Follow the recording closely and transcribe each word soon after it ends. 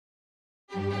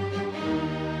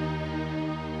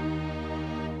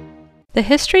The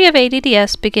history of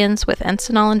ADDS begins with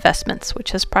Encinal Investments,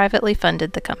 which has privately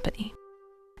funded the company.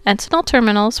 Encinal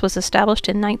Terminals was established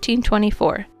in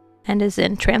 1924 and is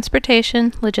in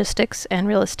transportation, logistics, and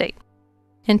real estate.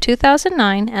 In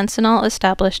 2009, Encinal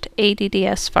established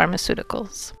ADDS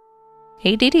Pharmaceuticals.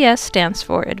 ADDS stands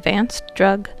for Advanced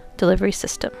Drug Delivery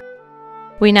System.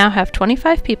 We now have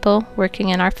 25 people working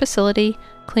in our facility,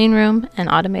 clean room, and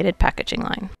automated packaging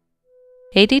line.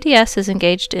 ADDS is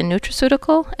engaged in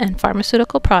nutraceutical and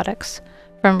pharmaceutical products,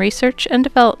 from research and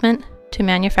development to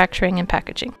manufacturing and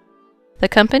packaging. The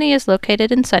company is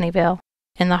located in Sunnyvale,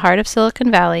 in the heart of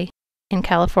Silicon Valley, in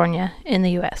California, in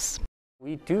the U.S.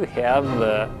 We do have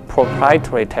a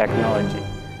proprietary technology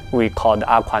we call the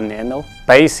Aqua Nano.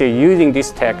 Basically using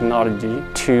this technology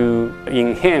to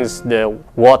enhance the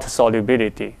water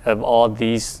solubility of all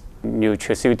these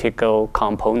nutraceutical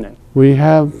components. We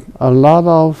have a lot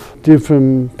of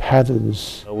different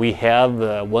patterns. We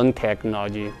have one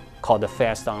technology called the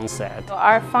fast onset. So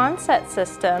our FONSET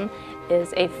system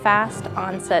is a fast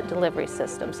onset delivery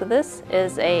system. So this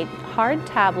is a hard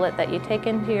tablet that you take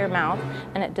into your mouth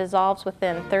and it dissolves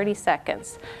within 30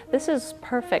 seconds. This is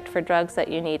perfect for drugs that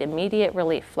you need immediate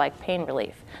relief, like pain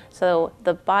relief. So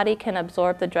the body can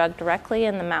absorb the drug directly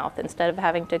in the mouth instead of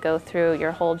having to go through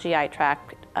your whole GI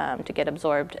tract to get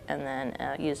absorbed and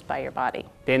then used by your body.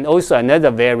 Then also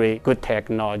another very good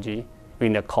technology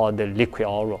called the liquid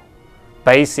oral.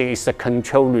 Basically, it's a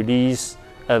controlled release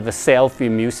of a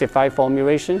self-emulsified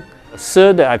formulation.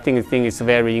 Third, I think is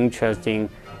very interesting.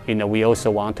 We also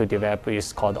want to develop.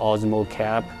 It's called Osmo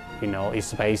Cap.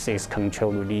 It's basically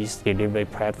controlled release delivery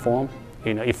platform.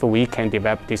 If we can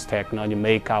develop this technology,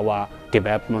 make our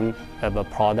development of a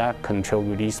product, controlled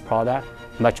release product,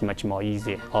 much more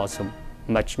easy, also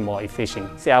much more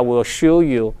efficient. So I will show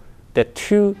you the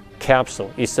two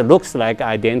capsules. It looks like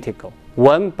identical.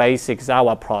 One basic is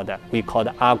our product. We call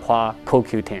the Aqua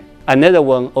CoQ10. Another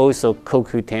one also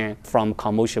CoQ10 from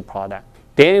commercial product.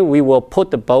 Then we will put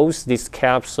both this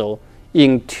capsule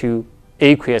into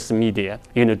aqueous media,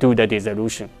 do the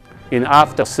dissolution.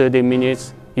 After 30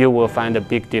 minutes, you will find a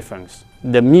big difference.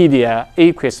 The media,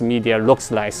 aqueous media,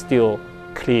 looks like still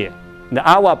clear.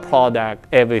 Our product,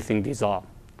 everything dissolved.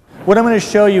 What I'm going to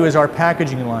show you is our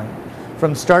packaging line,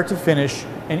 from start to finish,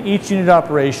 and each unit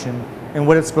operation and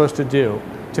what it's supposed to do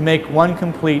to make one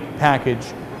complete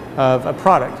package of a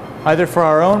product, either for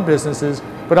our own businesses,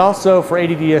 but also for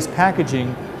ADDS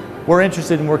packaging. We're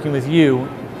interested in working with you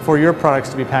for your products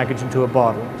to be packaged into a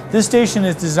bottle. This station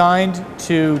is designed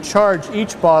to charge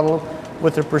each bottle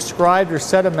with a prescribed or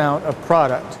set amount of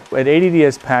product. At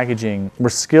ADDS Packaging, we're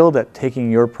skilled at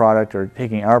taking your product or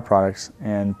taking our products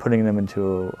and putting them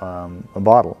into a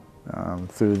bottle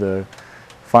through the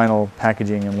final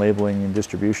packaging and labeling and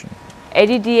distribution.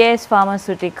 ADDS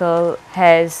Pharmaceutical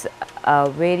has a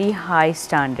very high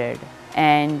standard,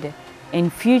 and in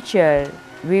future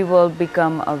we will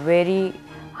become a very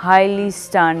highly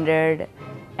standard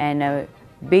and a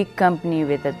big company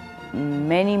with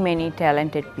many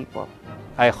talented people.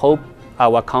 I hope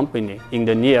our company in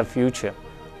the near future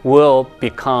will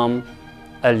become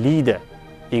a leader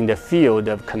in the field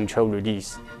of controlled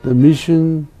release. The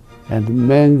mission and the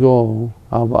main goal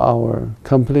of our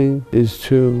company is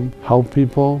to help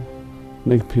people,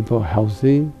 make people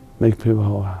healthy, make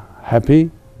people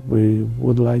happy. We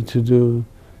would like to do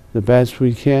the best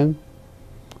we can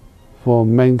for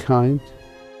mankind.